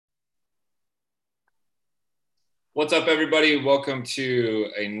What's up, everybody? Welcome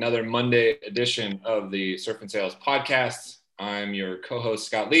to another Monday edition of the Surf and Sales podcast. I'm your co-host,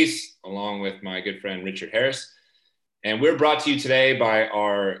 Scott Leese, along with my good friend, Richard Harris. And we're brought to you today by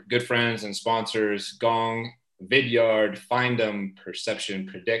our good friends and sponsors, Gong, Vidyard, Find'em, Perception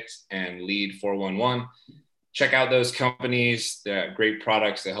Predict, and Lead 411. Check out those companies. They have great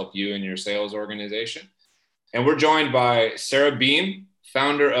products that help you and your sales organization. And we're joined by Sara Beam,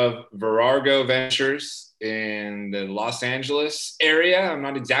 founder of Virago Ventures in the Los Angeles area. I'm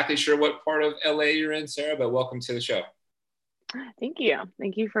not exactly sure what part of LA you're in, Sara, but welcome to the show. Thank you.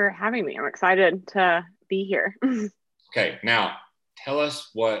 Thank you for having me. I'm excited to be here. Okay, now tell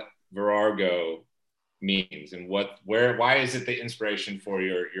us what Virago means and why is it the inspiration for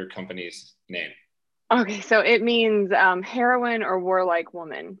your company's name? Okay, so it means heroine or warlike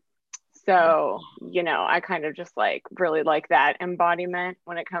woman. So, I kind of just really like that embodiment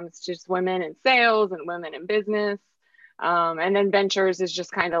when it comes to just women in sales and women in business. And then ventures is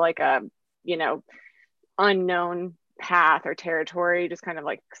just kind of like a, unknown path or territory, just kind of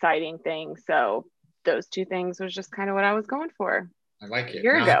like exciting thing. So those two things was just kind of what I was going for. I like it. A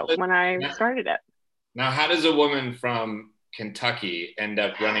year ago when I started it. Now, how does a woman from Kentucky end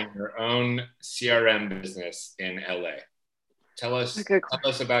up running her own CRM business in LA? Tell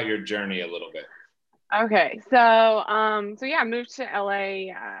us about your journey a little bit. Okay. So I moved to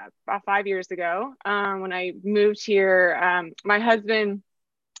LA about 5 years ago. When I moved here, my husband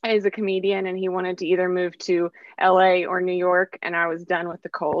is a comedian and he wanted to either move to LA or New York. And I was done with the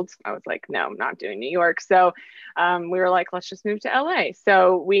cold. I was like, no, I'm not doing New York. So we were like, let's just move to LA.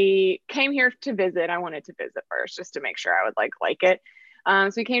 So we came here to visit. I wanted to visit first just to make sure I would like it.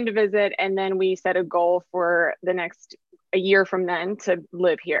 So we came to visit and then we set a goal for a year from then to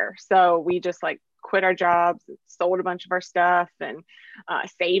live here. So we just quit our jobs, sold a bunch of our stuff and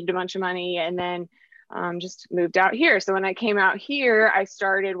saved a bunch of money and then just moved out here. So when I came out here, I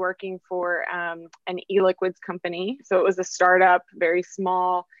started working for an e-liquids company. So it was a startup, very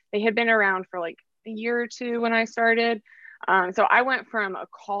small. They had been around for a year or two when I started. So I went from a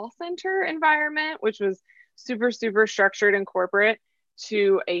call center environment, which was super, super structured and corporate,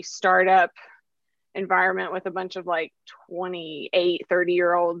 to a startup environment with a bunch of 28,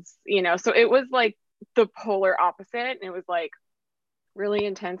 30-year-olds, so it was the polar opposite. And it was really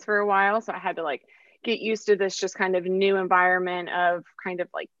intense for a while. So I had to get used to this just kind of new environment of kind of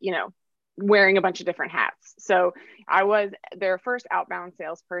wearing a bunch of different hats. So I was their first outbound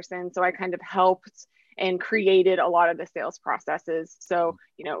salesperson. So I kind of helped and created a lot of the sales processes. So,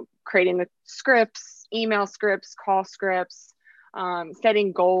 creating the scripts, email scripts, call scripts,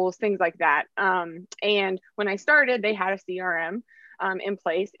 setting goals, things like that. And when I started, they had a CRM in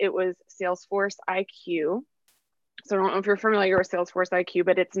place. It was Salesforce IQ. So I don't know if you're familiar with Salesforce IQ,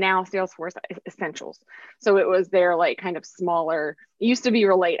 but it's now Salesforce Essentials. So it was their kind of smaller, it used to be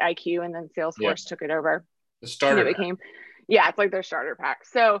Relate IQ, and then Salesforce took it over. The starter pack. It's like their starter pack.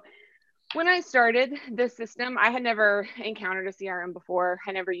 So when I started this system, I had never encountered a CRM before.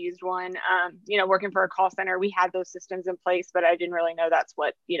 I never used one. Working for a call center, we had those systems in place, but I didn't really know that's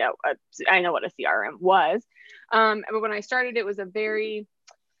what, I know what a CRM was. But when I started, it was a very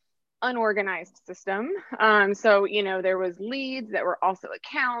unorganized system. So there was leads that were also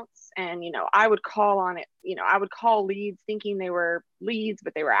accounts, and I would call on it. I would call leads thinking they were leads,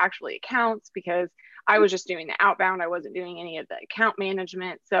 but they were actually accounts because I was just doing the outbound. I wasn't doing any of the account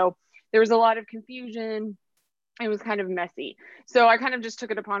management. So there was a lot of confusion. It was kind of messy. So I kind of just took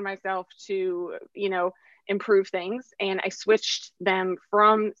it upon myself to, improve things. And I switched them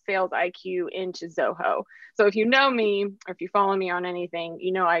from Sales IQ into Zoho. So if you know me, or if you follow me on anything,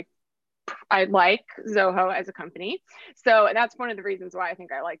 I like Zoho as a company. So that's one of the reasons why I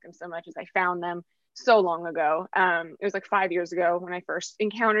think I like them so much is I found them so long ago. It was 5 years ago when I first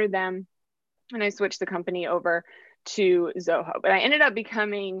encountered them and I switched the company over to Zoho. But I ended up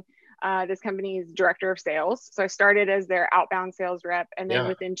becoming this company's director of sales. So I started as their outbound sales rep. And then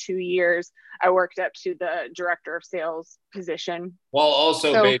within 2 years, I worked up to the director of sales position. While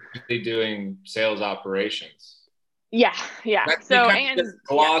also basically doing sales operations. Yeah. So and just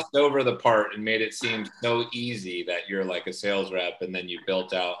glossed over the part and made it seem so easy that you're like a sales rep and then you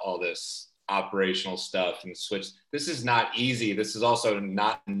built out all this operational stuff and switched. This is not easy. This is also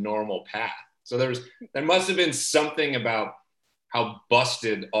not a normal path. So there must have been something about how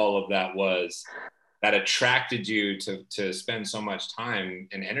busted all of that was that attracted you to spend so much time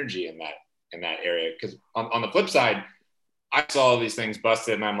and energy in that area. Because on the flip side, I saw all these things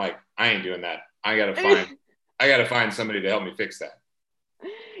busted and I'm like, I ain't doing that. I gotta find somebody to help me fix that.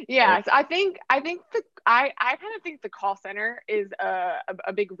 Yes, I kind of think the call center is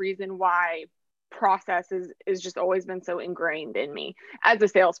a big reason why process is just always been so ingrained in me as a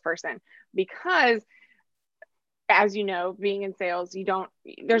salesperson, because as you know, being in sales,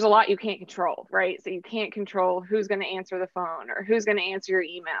 there's a lot you can't control, right? So you can't control who's going to answer the phone or who's going to answer your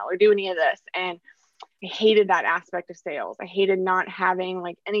email or do any of this. And I hated that aspect of sales. I hated not having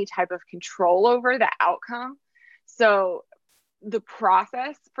like any type of control over the outcome. So the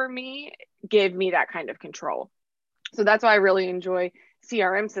process for me gave me that kind of control. So that's why I really enjoy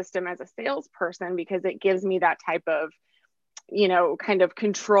CRM system as a salesperson, because it gives me that type of, kind of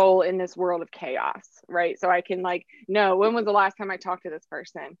control in this world of chaos, right? So I can like know, when was the last time I talked to this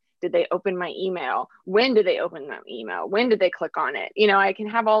person? Did they open my email? When did they open that email? When did they click on it? I can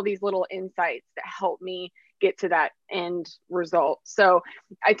have all these little insights that help me get to that end result. So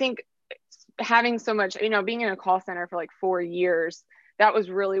I think having so much, being in a call center for like 4 years, that was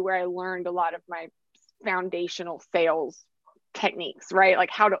really where I learned a lot of my foundational sales techniques, right? Like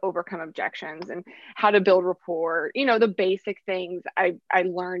how to overcome objections and how to build rapport, the basic things I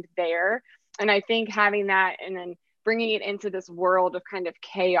learned there. And I think having that and then bringing it into this world of kind of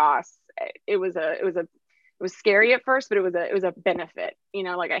chaos, it was scary at first, but it was a benefit.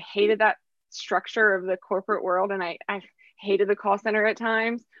 Like I hated that structure of the corporate world, and I hated the call center at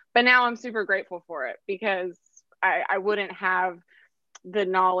times, but now I'm super grateful for it, because I wouldn't have the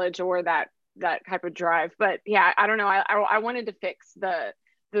knowledge or that type of drive. But yeah, I don't know. I wanted to fix the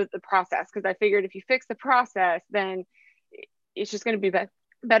process, because I figured if you fix the process, then it's just going to be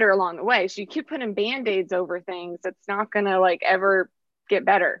better along the way. So you keep putting band-aids over things, that's not going to like ever get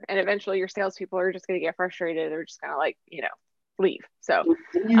better. And eventually your salespeople are just going to get frustrated. They're just going to like, leave. So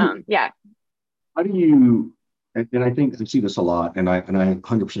yeah. How do you, and I think I see this a lot, and I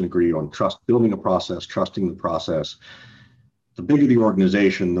 100% agree on building a process, trusting the process. The bigger the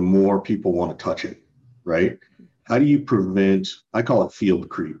organization, the more people want to touch it, right? How do you prevent, I call it field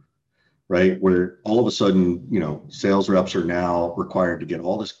creep, right? Where all of a sudden, sales reps are now required to get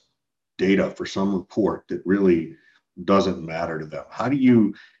all this data for some report that really doesn't matter to them. How do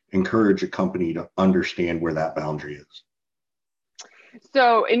you encourage a company to understand where that boundary is?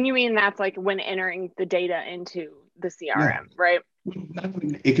 So, and you mean that's like when entering the data into the CRM, right?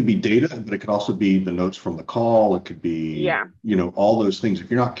 It could be data, but it could also be the notes from the call. It could be, all those things. If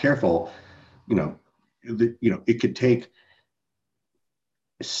you're not careful, it could take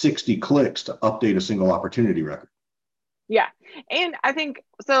 60 clicks to update a single opportunity record. Yeah. And I think,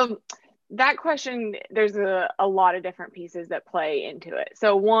 so that question, there's a lot of different pieces that play into it.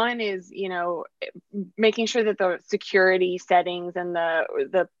 So one is, making sure that the security settings and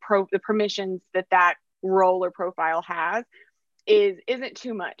the permissions that role or profile has isn't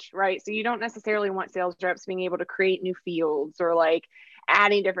too much, right? So you don't necessarily want sales reps being able to create new fields or like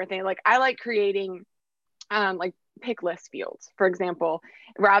adding different things. Like I like creating like pick list fields, for example,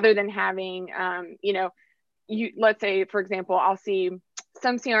 rather than having, let's say, for example, I'll see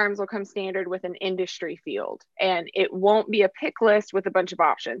some CRMs will come standard with an industry field, and it won't be a pick list with a bunch of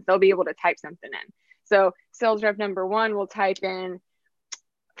options. They'll be able to type something in. So sales rep number 1 will type in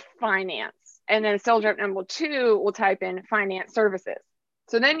finance, and then sales rep number 2 will type in finance services.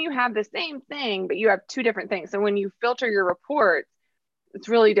 So then you have the same thing, but you have 2 different things. So when you filter your reports, it's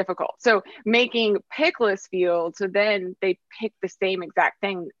really difficult. So making pick list fields, so then they pick the same exact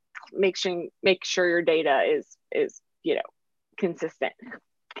thing, make sure your data is consistent,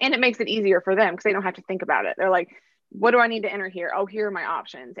 and it makes it easier for them because they don't have to think about it. They're like, what do I need to enter here? Oh, here are my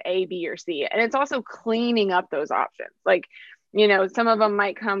options, A, B, or C. And it's also cleaning up those options. Like, some of them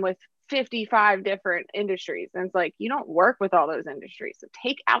might come with 55 different industries, and it's like, you don't work with all those industries. So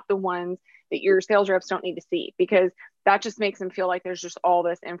take out the ones that your sales reps don't need to see, because that just makes them feel like there's just all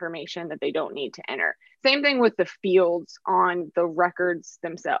this information that they don't need to enter. Same thing with the fields on the records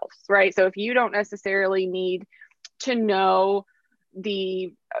themselves, right? So if you don't necessarily need to know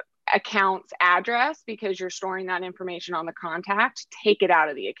the account's address because you're storing that information on the contact, take it out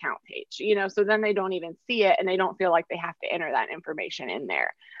of the account page, so then they don't even see it and they don't feel like they have to enter that information in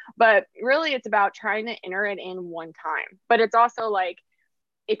there. But really it's about trying to enter it in one time. But it's also like,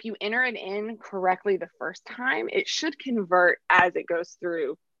 if you enter it in correctly the first time, it should convert as it goes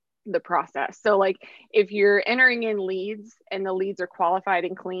through the process. So like if you're entering in leads and the leads are qualified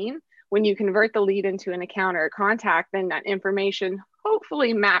and clean, when you convert the lead into an account or a contact, then that information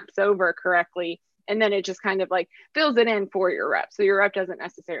hopefully maps over correctly. And then it just kind of like fills it in for your rep. So your rep doesn't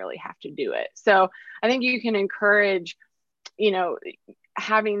necessarily have to do it. So I think you can encourage,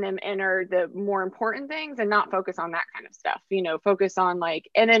 having them enter the more important things and not focus on that kind of stuff, focus on like,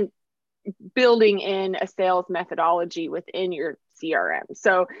 and then building in a sales methodology within your CRM.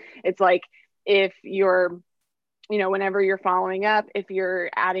 So it's like, if you're whenever you're following up, if you're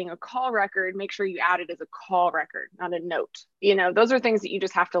adding a call record, make sure you add it as a call record, not a note. Those are things that you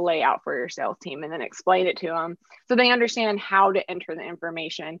just have to lay out for your sales team and then explain it to them so they understand how to enter the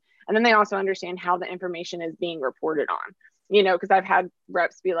information. And then they also understand how the information is being reported on, because I've had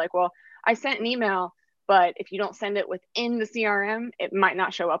reps be like, well, I sent an email, but if you don't send it within the CRM, it might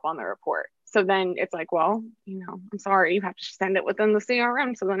not show up on the report. So then it's like, well, I'm sorry, you have to send it within the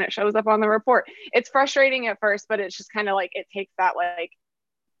CRM. So then it shows up on the report. It's frustrating at first, but it's just kind of like, it takes that,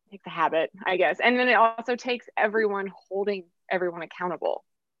 take the habit, I guess. And then it also takes everyone holding everyone accountable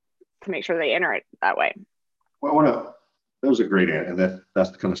to make sure they enter it that way. Well, that was a great answer. And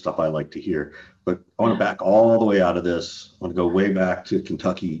that's the kind of stuff I like to hear. But I want to back all the way out of this. I want to go way back to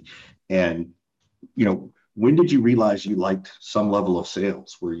Kentucky. And, when did you realize you liked some level of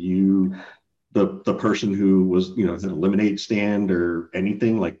sales? Were you the person who was, had a lemonade stand or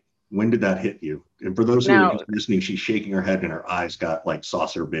anything? Like, when did that hit you? And for those who are just listening, she's shaking her head and her eyes got like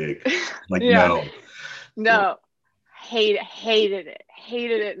saucer big. Like, no. Hated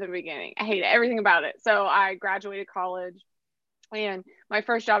it in the beginning. I hated everything about it. So I graduated college, and my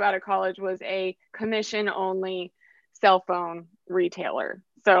first job out of college was a commission only cell phone retailer.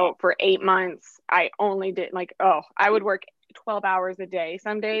 So for 8 months, I only did I would work 12 hours a day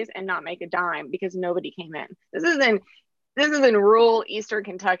some days and not make a dime because nobody came in. This is in rural Eastern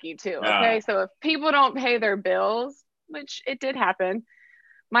Kentucky too. Okay. So if people don't pay their bills, which it did happen,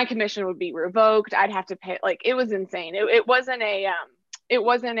 my commission would be revoked. I'd have to pay, it was insane. It wasn't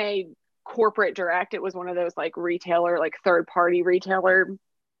a corporate direct. It was one of those retailer, third party retailer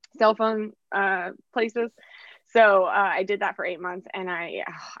cell phone places. So I did that for 8 months and I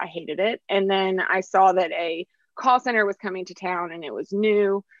hated it. And then I saw that a call center was coming to town and it was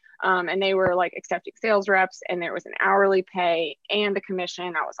new. And they were accepting sales reps, and there was an hourly pay and a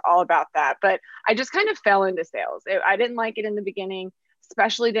commission. I was all about that, but I just kind of fell into sales. I didn't like it in the beginning,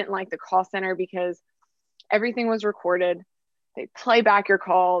 especially didn't like the call center because everything was recorded. They play back your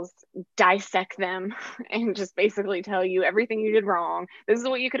calls, dissect them, and just basically tell you everything you did wrong. This is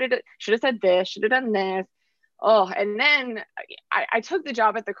what you should have said this, should have done this. Oh, and then I took the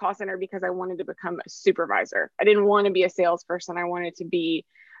job at the call center because I wanted to become a supervisor. I didn't want to be a salesperson. I wanted to be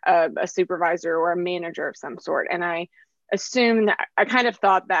a supervisor or a manager of some sort. And I assumed, I kind of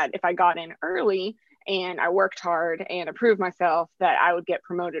thought that if I got in early and I worked hard and approved myself, that I would get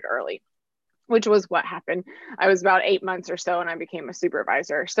promoted early, which was what happened. I was about 8 months or so and I became a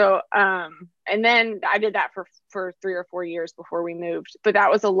supervisor. So, and then I did that for 3 or 4 years before we moved. But that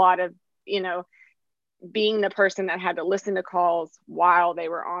was a lot of, being the person that had to listen to calls while they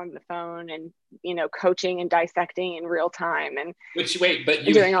were on the phone and, coaching and dissecting in real time and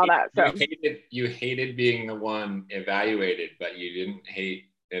doing all that. So you hated being the one evaluated, but you didn't hate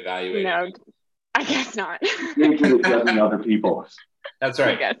evaluating. No, I guess not. You could have done other people. That's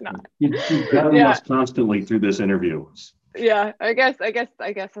right. I guess not. You've done us constantly through this interview. Yeah, I guess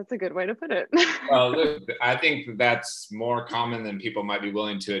that's a good way to put it. Well, look, I think that's more common than people might be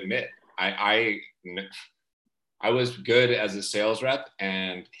willing to admit. I was good as a sales rep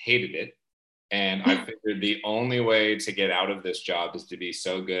and hated it. And I figured the only way to get out of this job is to be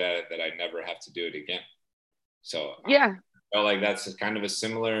so good at it that I never have to do it again. So yeah, I felt like that's kind of a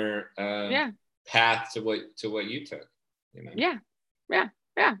similar path to what you took. Yeah.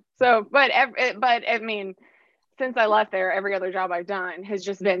 So, but I mean, since I left there, every other job I've done has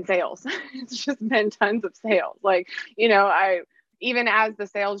just been sales. It's just been tons of sales. Even as the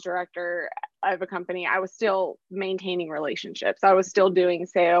sales director of a company, I was still maintaining relationships. I was still doing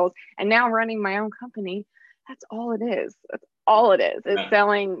sales, and now running my own company. That's all it is. That's all it is. It's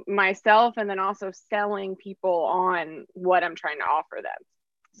selling myself and then also selling people on what I'm trying to offer them.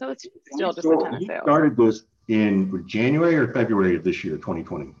 So it's still just a ton of sales. Started this in January or February of this year,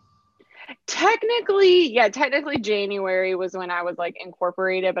 2020? Technically January was when I was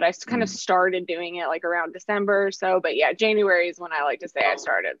incorporated, but I kind of started doing it around December or so. But yeah, January is when I like to say I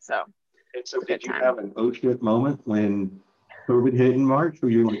started. So did you have an oh shit moment when COVID hit in March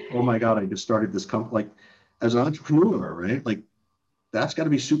where you're like, oh my God, I just started this company? As an entrepreneur, right? That's got to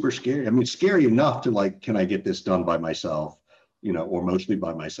be super scary. I mean, it's scary enough to can I get this done by myself, or mostly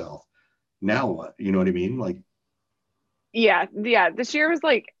by myself? Now what? You know what I mean? Yeah. This year was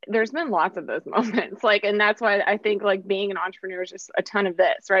there's been lots of those moments. And that's why I think being an entrepreneur is just a ton of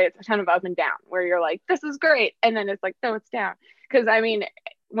this, right? It's a ton of up and down where you're like, this is great. And then it's no, it's down. Cause I mean,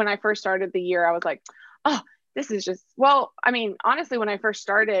 when I first started the year, I was like, oh, this is just, honestly, when I first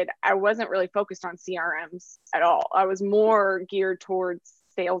started, I wasn't really focused on CRMs at all. I was more geared towards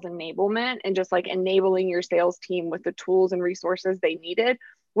sales enablement and just enabling your sales team with the tools and resources they needed,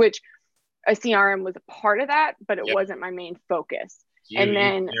 which a CRM was a part of that, but it Yep. wasn't my main focus. You, and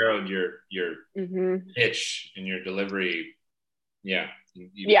then you narrowed your pitch and your delivery. Yeah.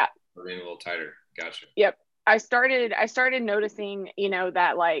 Yeah. Put it in a little tighter. Gotcha. Yep. I started noticing,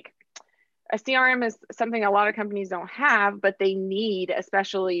 that like a CRM is something a lot of companies don't have, but they need,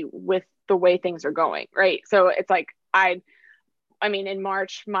 especially with the way things are going, right? So it's like, I mean, in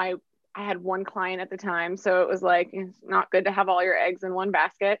March, I had one client at the time. So it was like, it's not good to have all your eggs in one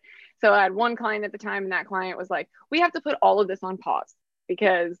basket. So I had one client at the time, and that client was like, we have to put all of this on pause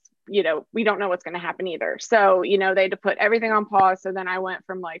because, we don't know what's going to happen either. So, they had to put everything on pause. So then I went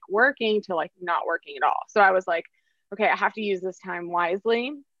from like working to like not working at all. So I was like, okay, I have to use this time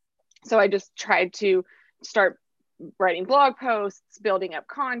wisely. So I just tried to start writing blog posts, building up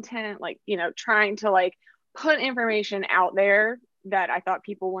content, like, trying to like put information out there that I thought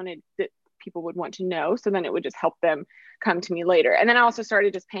people would want to know. So then it would just help them come to me later. And then I also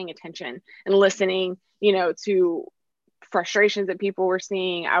started just paying attention and listening, to frustrations that people were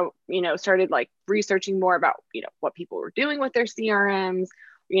seeing. I, started like researching more about, what people were doing with their CRMs,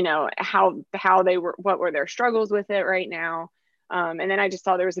 how they were, what were their struggles with it right now. And then I just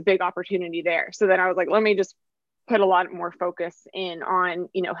saw there was a big opportunity there. So then I was like, let me just put a lot more focus in on,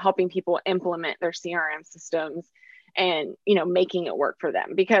 helping people implement their CRM systems and, making it work for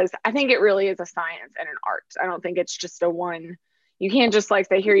them, because I think it really is a science and an art. I don't think it's just you can't just like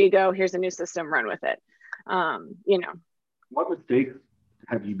say, here you go, here's a new system, run with it. What mistakes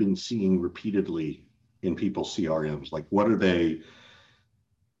have you been seeing repeatedly in people's CRMs? Like, what are they?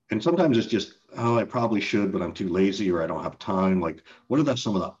 And sometimes it's just, oh, I probably should, but I'm too lazy or I don't have time. Like, what are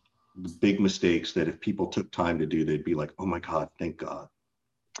some of the big mistakes that if people took time to do, they'd be like, oh my God, thank God?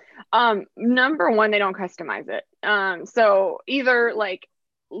 Number one, they don't customize it. So either like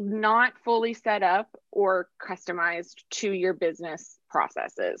not fully set up or customized to your business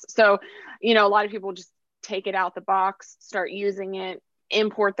processes. So, a lot of people just take it out the box, start using it,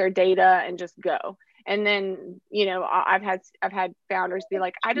 import their data, and just go. And then, I've had founders be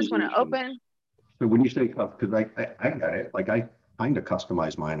like, I just want to open. So when you say, because I got it, like I kind of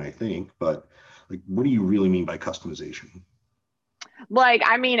customize mine, I think, but like, what do you really mean by customization? Like,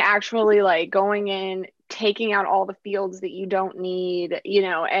 I mean, actually like going in, taking out all the fields that you don't need,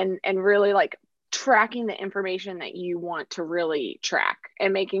 and really like tracking the information that you want to really track,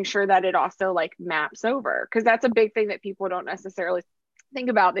 and making sure that it also like maps over. Cause that's a big thing that people don't necessarily think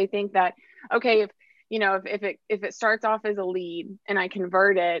about. They think that, okay, if it starts off as a lead and I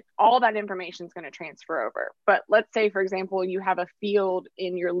convert it, all that information is going to transfer over. But let's say, for example, you have a field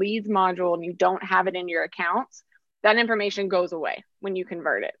in your leads module and you don't have it in your accounts, that information goes away when you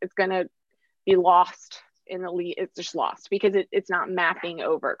convert it. It's going to be lost in the lead. It's just lost because it's not mapping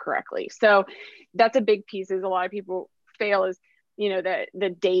over correctly. So that's a big piece. Is a lot of people fail is,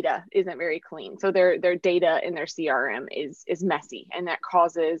 the data isn't very clean. So their data in their CRM is messy, and that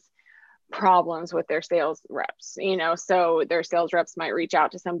causes problems with their sales reps. So their sales reps might reach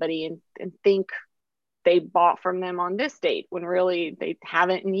out to somebody and think they bought from them on this date when really they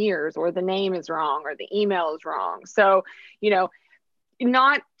haven't in years, or the name is wrong, or the email is wrong. So,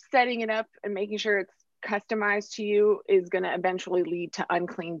 not setting it up and making sure it's customized to you is going to eventually lead to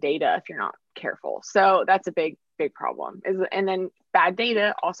unclean data if you're not careful. So that's a big problem. And then bad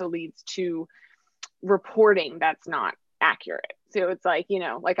data also leads to reporting that's not accurate. So it's like,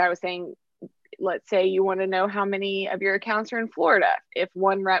 like I was saying, let's say you want to know how many of your accounts are in Florida. If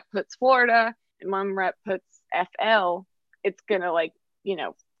one rep puts Florida and one rep puts FL, it's going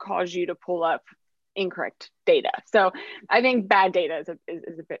to cause you to pull up incorrect data. So I think bad data is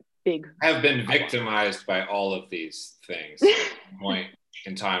a bit big. I have been victimized by all of these things at one point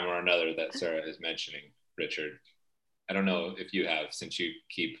in time or another that Sara is mentioning, Richard. I don't know if you have, since you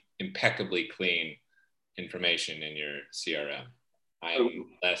keep impeccably clean information in your CRM. I'm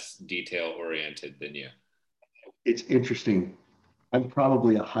less detail oriented than you. It's interesting. I'm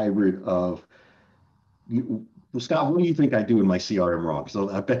probably a hybrid of, Scott, what do you think I do in my CRM wrong? So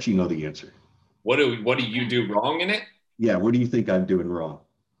I bet you know the answer. What do you do wrong in it? Yeah, what do you think I'm doing wrong?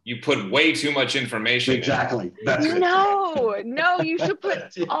 You put way too much information. Exactly. That's it. No, you should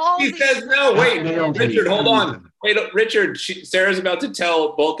put all. He says no. Wait, Richard, hold on. Wait, Richard. Sara's about to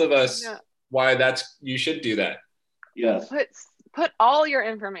tell both of us why you should do that. Yes. Put all your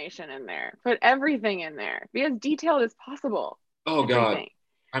information in there. Put everything in there. Be as detailed as possible. Oh God,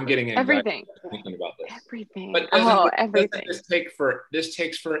 I'm getting everything. Thinking about this. Everything. But everything. This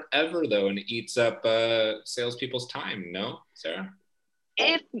takes forever though, and it eats up salespeople's time. No, Sara.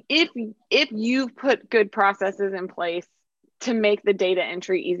 If you've put good processes in place to make the data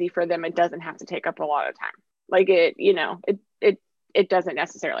entry easy for them, it doesn't have to take up a lot of time. Like it it doesn't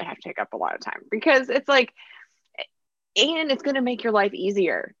necessarily have to take up a lot of time, because it's like, and it's going to make your life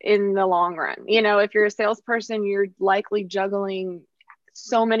easier in the long run. You know, if you're a salesperson, you're likely juggling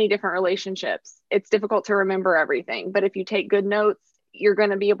so many different relationships. It's difficult to remember everything, but if you take good notes, you're going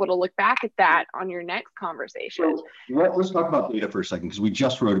to be able to look back at that on your next conversation. So let's talk about data for a second, because we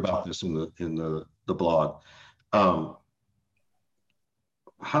just wrote about this in the blog. How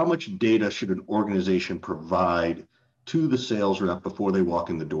much data should an organization provide to the sales rep before they walk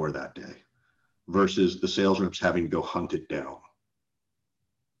in the door that day, versus the sales reps having to go hunt it down?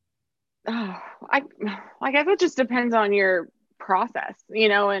 I guess it just depends on your process, you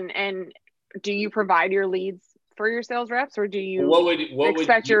know, and do you provide your leads for your sales reps, or do you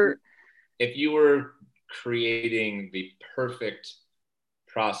if you were creating the perfect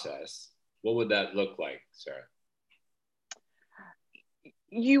process, what would that look like, Sarah?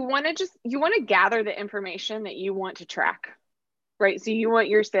 You want to gather the information that you want to track, right? So you want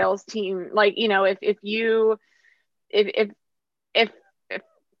your sales team, like, you know, if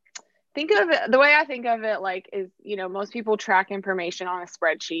think of it, the way I think of it, like, is, you know, most people track information on a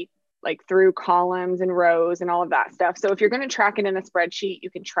spreadsheet, like through columns and rows and all of that stuff. So if you're going to track it in a spreadsheet,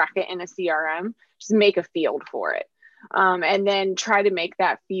 you can track it in a CRM, just make a field for it. And then try to make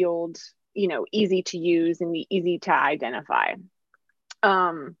that field, you know, easy to use and easy to identify.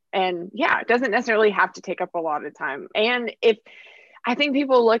 And yeah, it doesn't necessarily have to take up a lot of time. And if I think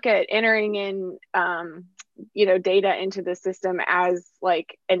people look at entering in, you know, data into the system as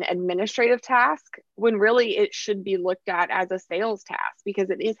like an administrative task, when really it should be looked at as a sales task, because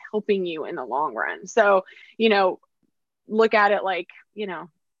it is helping you in the long run. So, you know, look at it like, you know,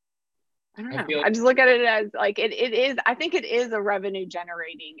 I don't know. I just look at it as like, it is, I think it is a revenue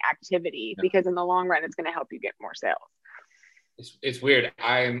generating activity, because in the long run, it's going to help you get more sales. It's weird.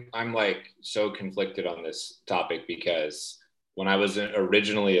 I'm like so conflicted on this topic, because when I was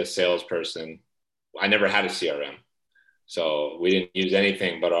originally a salesperson, I never had a CRM. So we didn't use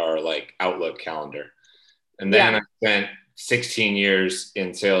anything but our like Outlook calendar. And then I spent 16 years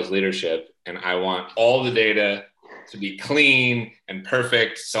in sales leadership, and I want all the data to be clean and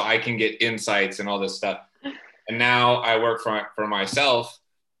perfect so I can get insights and all this stuff. And now I work for myself,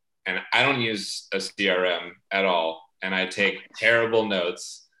 and I don't use a CRM at all. And I take terrible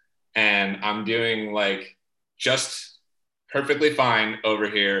notes, and I'm doing like just perfectly fine over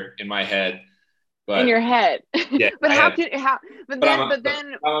here in my head. But in your head. Yeah, but I'm a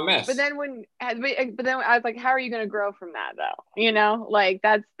mess. But then I was like, how are you going to grow from that though? You know, like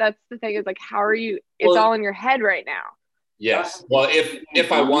that's the thing, is like, how are you, it's all in your head right now. Yes. Well,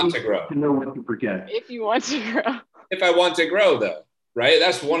 if I want to grow. To know what to forget. If you want to grow. If I want to grow though. Right?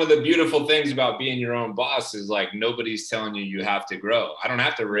 That's one of the beautiful things about being your own boss, is like, nobody's telling you have to grow. I don't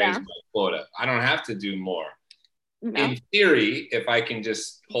have to raise my quota. I don't have to do more. No. In theory, if I can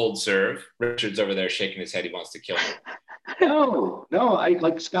just hold serve. Richard's over there shaking his head. He wants to kill me. No, I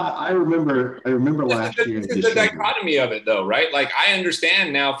like Scott. I remember last year. This is the dichotomy of it though, right? Like, I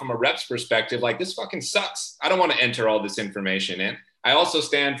understand now from a rep's perspective, like, this fucking sucks. I don't want to enter all this information in. I also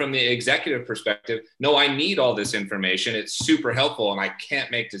stand from the executive perspective. No, I need all this information. It's super helpful, and I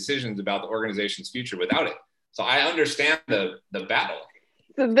can't make decisions about the organization's future without it. So I understand the battle.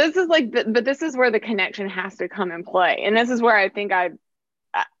 So this is like, but this is where the connection has to come in play. And this is where I think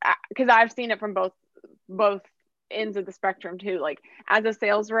because I've seen it from both ends of the spectrum too. Like, as a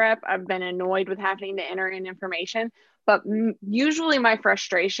sales rep, I've been annoyed with having to enter in information, but usually my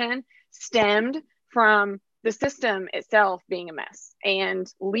frustration stemmed from the system itself being a mess,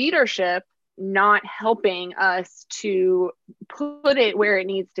 and leadership not helping us to put it where it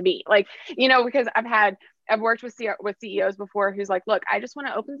needs to be. Like, you know, because I've worked with CEOs before who's like, look, I just want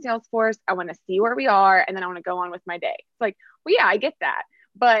to open Salesforce. I want to see where we are, and then I want to go on with my day. It's like, well, yeah, I get that.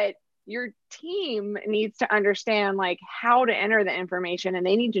 But your team needs to understand like how to enter the information, and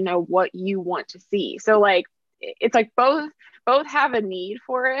they need to know what you want to see. So like, it's like both have a need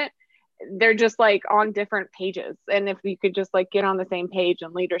for it. They're just like on different pages. And if you could just like get on the same page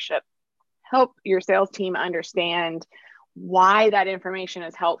in leadership, help your sales team understand why that information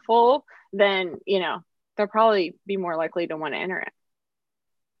is helpful, then, you know, they'll probably be more likely to want to enter it.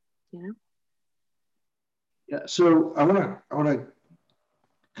 You know? Yeah. So I want to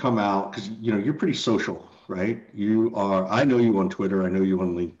come out, because, you know, you're pretty social, right? You are. I know you on Twitter. I know you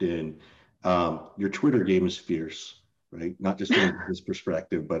on LinkedIn. Your Twitter game is fierce. Right? Not just from this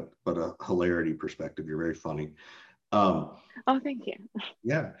perspective, but a hilarity perspective. You're very funny. Oh, thank you.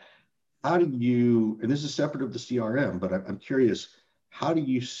 Yeah. How do you, and this is separate of the CRM, but I'm curious, how do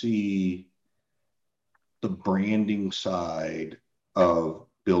you see the branding side of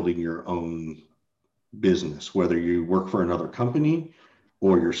building your own business, whether you work for another company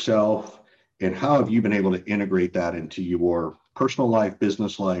or yourself? And how have you been able to integrate that into your personal life,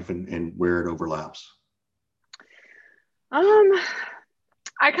 business life, and where it overlaps? I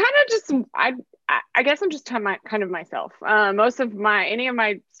kind of just I guess I'm just kind of myself. Most of any of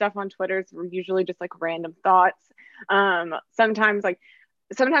my stuff on Twitter is usually just like random thoughts. Sometimes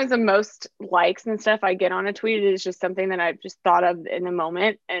the most likes and stuff I get on a tweet is just something that I've just thought of in the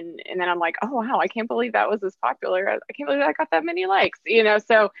moment, and then I'm like, oh wow, I can't believe that was as popular. I can't believe I got that many likes.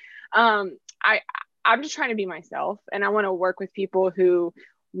 So I'm just trying to be myself, and I want to work with people who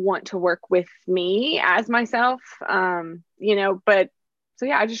want to work with me as myself. But so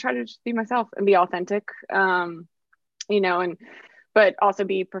yeah, I just try to just be myself and be authentic. And but also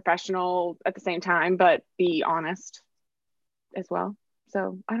be professional at the same time, but be honest as well.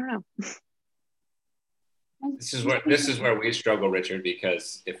 So I don't know. This is where we struggle, Richard,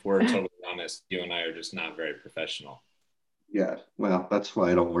 because if we're totally honest, you and I are just not very professional. Yeah, well, that's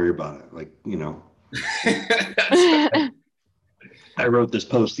why I don't worry about it. Like, I wrote this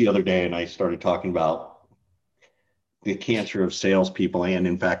post the other day and I started talking about the cancer of salespeople, and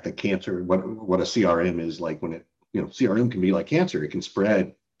in fact, the cancer, what a CRM is like when CRM can be like cancer. It can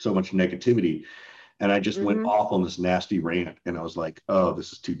spread so much negativity. And I just went off on this nasty rant, and I was like, oh,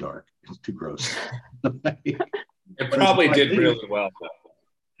 this is too dark. It's too gross. It probably did really well.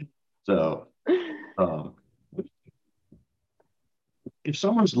 So if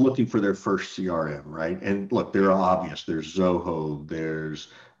someone's looking for their first CRM, right? And look, they're obvious. There's Zoho, there's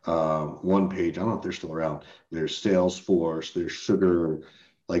One Page. I don't know if they're still around. There's Salesforce, there's Sugar.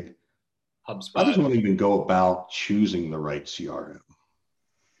 Like, HubSpot. How does one even go about choosing the right CRM?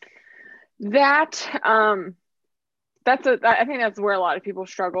 I think that's where a lot of people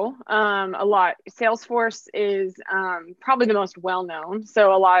struggle. Salesforce is probably the most well-known.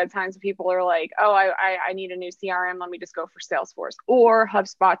 So a lot of times people are like, oh, I need a new CRM. Let me just go for Salesforce. Or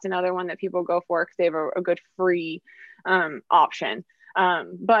HubSpot's another one that people go for because they have a good free option.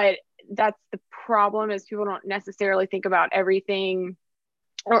 But that's the problem, is people don't necessarily think about everything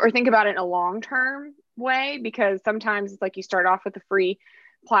or think about it in a long-term way, because sometimes it's like you start off with a free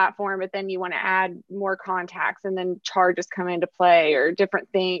platform, but then you want to add more contacts and then charges come into play or different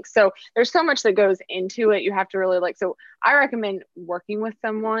things. So there's so much that goes into it. You have to really so I recommend working with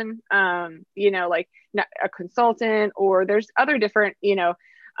someone, like a consultant, or there's other different,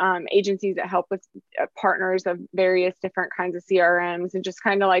 agencies that help with partners of various different kinds of CRMs, and just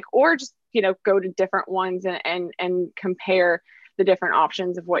kind of or just, go to different ones and compare the different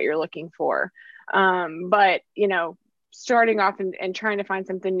options of what you're looking for. But, starting off and trying to find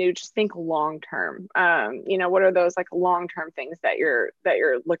something new, just think long-term. What are those long-term things that you're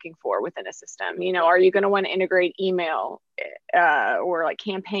looking for within a system? Are you going to want to integrate email or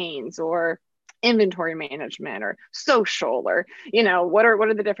campaigns or inventory management or social, or, what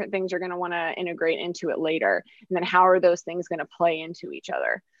are the different things you're going to want to integrate into it later? And then how are those things going to play into each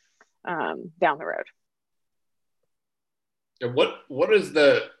other down the road? What is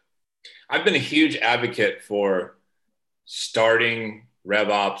I've been a huge advocate for starting rev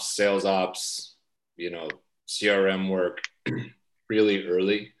ops, sales ops, CRM work really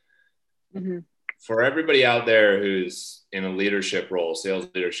early. Mm-hmm. For everybody out there who's in a leadership role, sales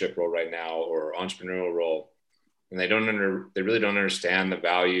leadership role right now, or entrepreneurial role, and they really don't understand the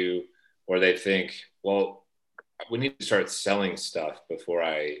value, or they think, well, we need to start selling stuff before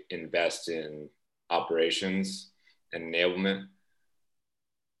I invest in operations and enablement.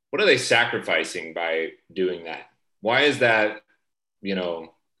 What are they sacrificing by doing that? Why is that,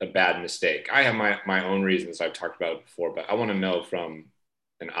 a bad mistake? I have my own reasons. I've talked about it before, but I want to know from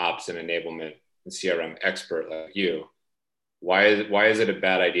an ops and enablement and CRM expert like you, why is it a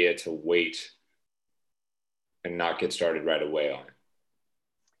bad idea to wait and not get started right away on it?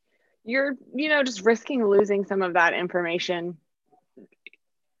 You're, just risking losing some of that information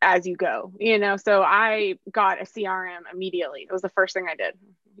as you go, so I got a CRM immediately. It was the first thing I did.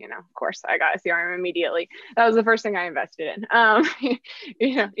 Of course I got a CRM immediately. That was the first thing I invested in.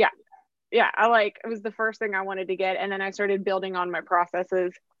 Yeah. It was the first thing I wanted to get. And then I started building on my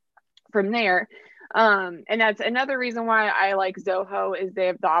processes from there. And that's another reason why I like Zoho, is they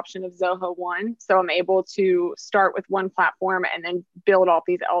have the option of Zoho One. So I'm able to start with one platform and then build all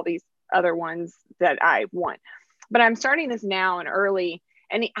these other ones that I want. But I'm starting this now and early,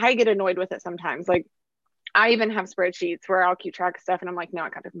 and I get annoyed with it sometimes. I even have spreadsheets where I'll keep track of stuff, and I'm like, no, I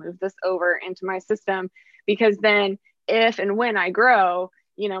got to move this over into my system, because then if and when I grow,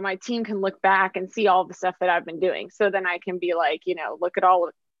 my team can look back and see all the stuff that I've been doing. So then I can be like, look at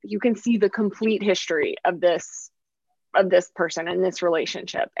you can see the complete history of this of this person in this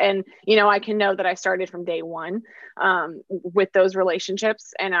relationship. And, I can know that I started from day one with those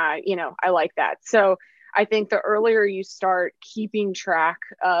relationships. And I like that. So I think the earlier you start keeping track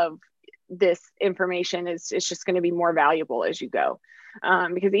of this information, it's just going to be more valuable as you go.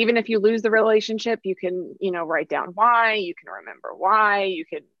 Because even if you lose the relationship, you can, write down why, you can remember why, you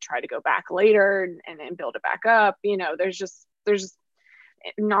can try to go back later and build it back up. There's just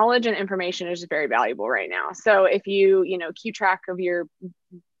knowledge and information is just very valuable right now. So if you, keep track of your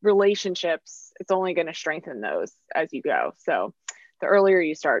relationships, it's only going to strengthen those as you go. So the earlier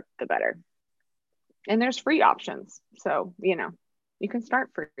you start, the better. And there's free options. So, you can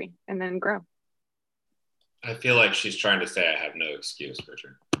start free and then grow. I feel like she's trying to say I have no excuse,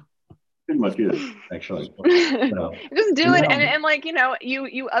 Richard. Pretty much is, actually. So, just do it. And like,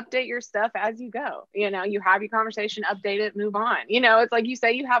 you update your stuff as you go. You have your conversation, update it, move on. It's like you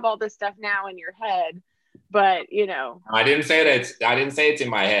say you have all this stuff now in your head, but I didn't say it's in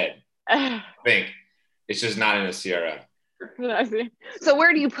my head. I think it's just not in a CRM. So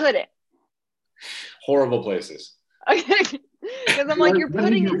where do you put it? Horrible places. Okay. Because I'm like, you're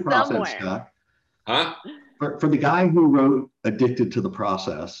putting it somewhere. Scott? Huh? For the guy who wrote Addicted to the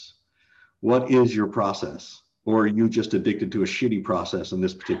Process, what is your process? Or are you just addicted to a shitty process in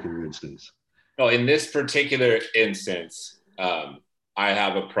this particular instance? No, in this particular instance, I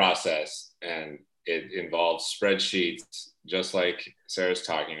have a process, and it involves spreadsheets, just like Sarah's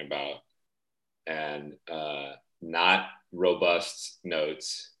talking about, and not robust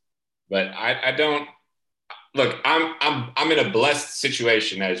notes. But I don't look. I'm in a blessed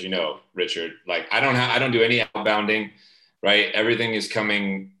situation, as you know, Richard. Like I don't do any outbounding, right? Everything is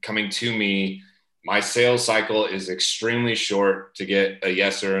coming to me. My sales cycle is extremely short to get a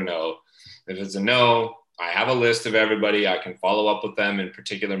yes or a no. If it's a no, I have a list of everybody. I can follow up with them in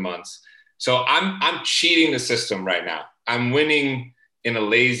particular months. So I'm cheating the system right now. I'm winning in a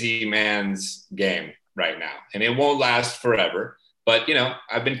lazy man's game right now, and it won't last forever. But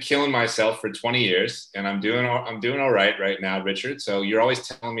I've been killing myself for 20 years, and I'm doing all right now, Richard. So you're always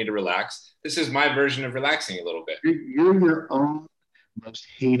telling me to relax. This is my version of relaxing a little bit. You're your own most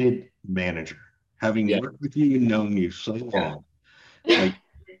hated manager, having worked with you and known you so long. Yeah.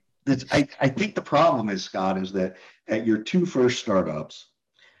 Like I think the problem is, Scott, is that at your two first startups,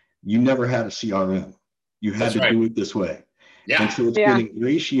 you never had a CRM. You had to do it this way. Yeah. And so it's been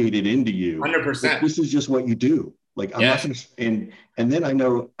ingratiated into you. 100%. This is just what you do. Like I'm not going to, and then I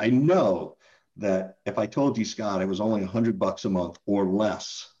know that if I told you, Scott, it was only $100 a month or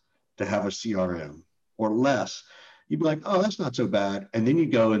less to have a CRM or less, you'd be like, oh, that's not so bad. And then you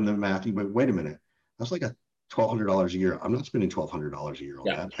go in the math, you go, wait a minute, that's like $1,200 a year. I'm not spending $1,200 a year on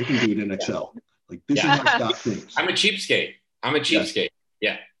that. I can do it in Excel. Like this is how Scott thinks. I'm a cheapskate.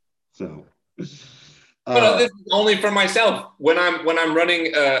 Yeah. So, but this is only for myself. When I'm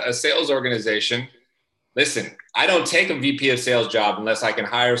running a sales organization, listen, I don't take a VP of sales job unless I can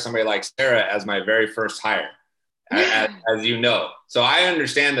hire somebody like Sara as my very first hire, as you know. So I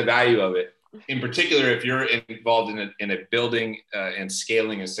understand the value of it. In particular, if you're involved in a building and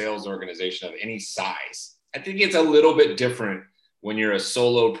scaling a sales organization of any size, I think it's a little bit different when you're a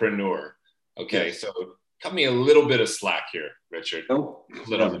solopreneur. Okay, so cut me a little bit of slack here, Richard. Nope. A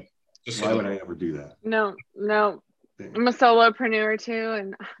little bit. Why would I ever do that? No. I'm a solopreneur too,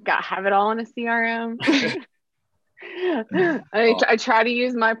 and gotta have it all in a CRM. I try to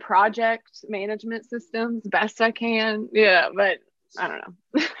use my project management systems best I can. Yeah, but I don't know.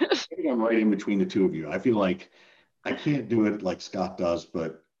 I think I'm right in between the two of you. I feel like I can't do it like Scott does,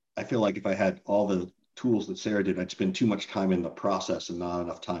 but I feel like if I had all the tools that Sara did, I'd spend too much time in the process and not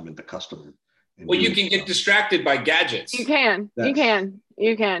enough time in the customer. Well, you can get distracted by gadgets. You can. You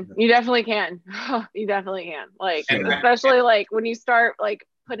definitely can. You definitely can. Like, especially like when you start like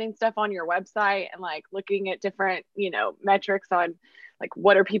putting stuff on your website and like looking at different, metrics on like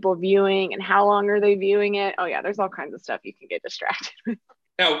what are people viewing and how long are they viewing it. Oh yeah, there's all kinds of stuff you can get distracted with.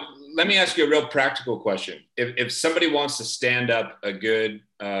 Now, let me ask you a real practical question. If somebody wants to stand up a good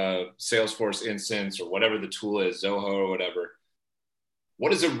Salesforce instance or whatever the tool is, Zoho or whatever,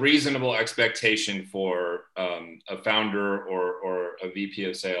 what is a reasonable expectation for a founder or a VP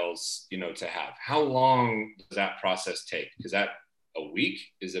of sales, to have? How long does that process take? Is that a week?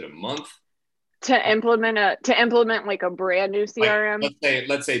 Is it a month? To implement like a brand new CRM? Like,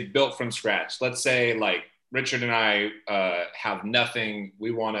 let's say built from scratch. Let's say like Richard and I have nothing. We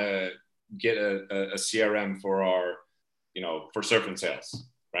want to get a CRM for our, for surf and sales,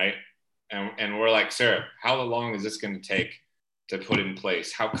 right? And we're like, Sara, how long is this going to take to put in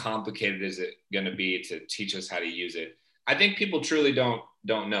place? How complicated is it going to be to teach us how to use it? I think people truly don't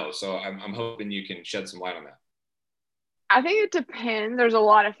know. So I'm hoping you can shed some light on that. I think it depends. There's a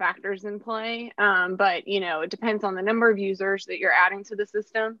lot of factors in play, but it depends on the number of users that you're adding to the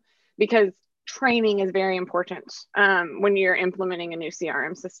system, because training is very important when you're implementing a new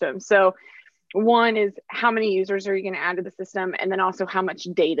CRM system. So one is, how many users are you going to add to the system? And then also, how much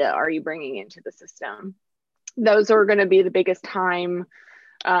data are you bringing into the system? Those are going to be the biggest time,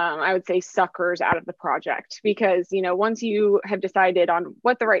 I would say, suckers out of the project, because, once you have decided on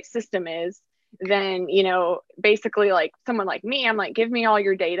what the right system is, then, basically, like someone like me, I'm like, give me all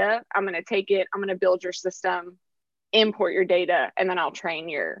your data. I'm going to take it. I'm going to build your system, import your data, and then I'll train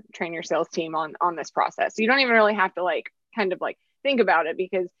your sales team on this process. So you don't even really have to kind of think about it,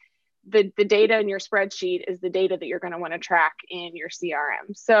 because the data in your spreadsheet is the data that you're going to want to track in your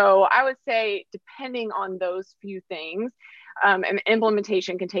CRM. So I would say, depending on those few things, an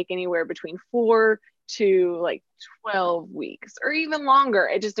implementation can take anywhere between 4 to 12 weeks or even longer.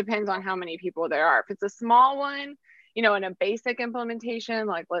 It just depends on how many people there are. If it's a small one, in a basic implementation,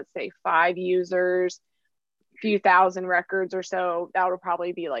 let's say 5 users, few thousand records or so, that would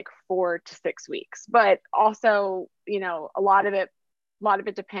probably be 4 to 6 weeks. But also, a lot of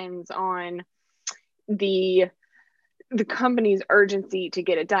it depends on the company's urgency to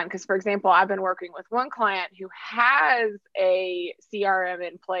get it done. Because, for example, I've been working with one client who has a CRM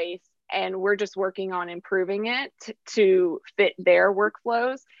in place, and we're just working on improving it to fit their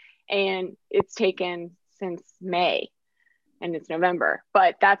workflows. And it's taken since May, and it's November.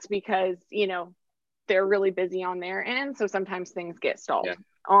 But that's because, they're really busy on their end. So sometimes things get stalled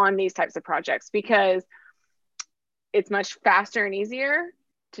on these types of projects, because it's much faster and easier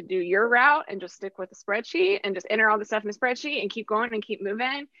to do your route and just stick with the spreadsheet and just enter all the stuff in the spreadsheet and keep going and keep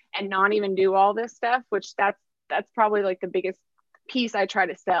moving, and not even do all this stuff, which that's probably the biggest piece I try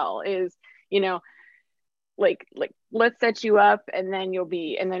to sell is, let's set you up, and then you'll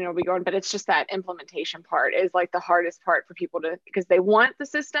be going. But it's just that implementation part is the hardest part for people because they want the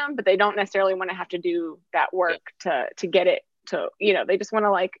system, but they don't necessarily want to have to do that work to get it to, they just want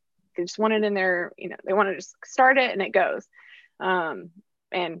to they just want it in their, they want to just start it and it goes.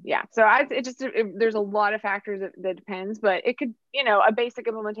 And yeah, so there's a lot of factors that depends, but it could, a basic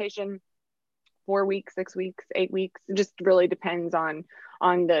implementation, 4 weeks, 6 weeks, 8 weeks, it just really depends on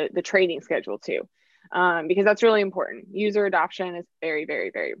the training schedule too. Because that's really important. User adoption is very,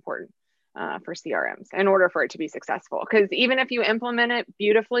 very, very important for CRMs in order for it to be successful. Because even if you implement it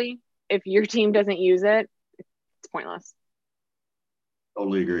beautifully, if your team doesn't use it, it's pointless.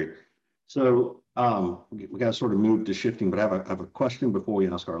 Totally agree. So we got to sort of move to shifting, but I have a question before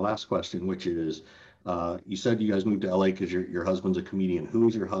we ask our last question, which is, you said you guys moved to LA because your husband's a comedian. Who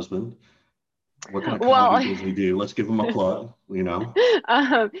is your husband? What kind of comedy does he do? Let's give him a plug,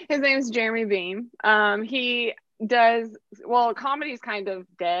 His name is Jeremy Beam. He does, comedy's kind of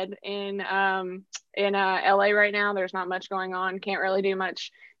dead in LA right now. There's not much going on. Can't really do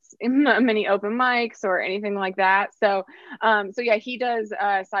many open mics or anything like that. So yeah, he does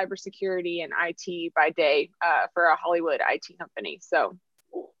cybersecurity and IT by day for a Hollywood IT company. So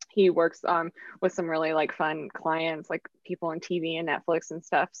he works with some really fun clients, like people on TV and Netflix and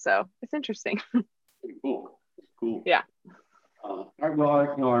stuff. So it's interesting. Cool. Yeah. All right. Well,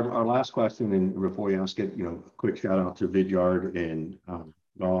 our last question, and before we ask it, a quick shout out to Vidyard and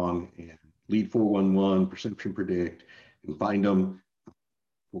Gong and Lead 411, Perception Predict, and find them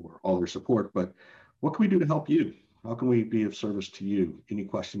for all their support. But what can we do to help you? How can we be of service to you? Any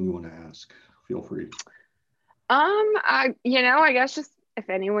question you want to ask, feel free. I guess just if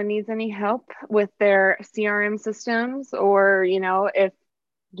anyone needs any help with their CRM systems, or, if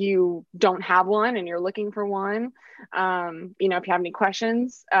you don't have one and you're looking for one, if you have any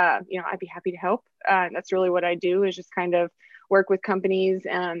questions, I'd be happy to help. That's really what I do, is just kind of work with companies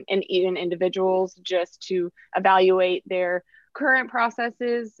and even individuals just to evaluate their current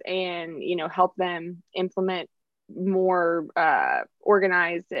processes and, help them implement more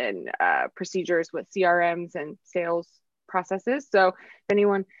organized and procedures with CRMs and sales processes. So if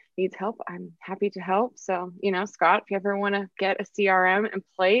anyone needs help, I'm happy to help. So, Scott, if you ever want to get a CRM in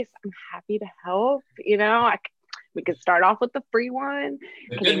place, I'm happy to help. We could start off with the free one,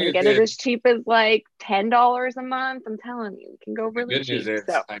 because you can get it as cheap as $10 a month. I'm telling you, we can go really cheap. The good news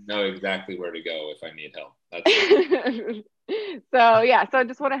is I know exactly where to go if I need help. That's so yeah, so I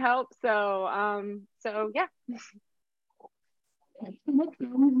just want to help. So yeah. Thanks so much. We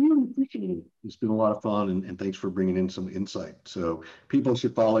really appreciate it. It's been a lot of fun, and thanks for bringing in some insight. So people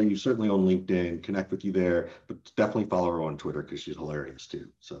should follow you, certainly on LinkedIn, connect with you there, but definitely follow her on Twitter because she's hilarious too.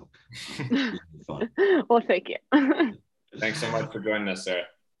 So fun. Well, thank you. Thanks so much for joining us, Sarah.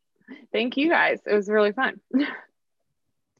 Thank you guys. It was really fun.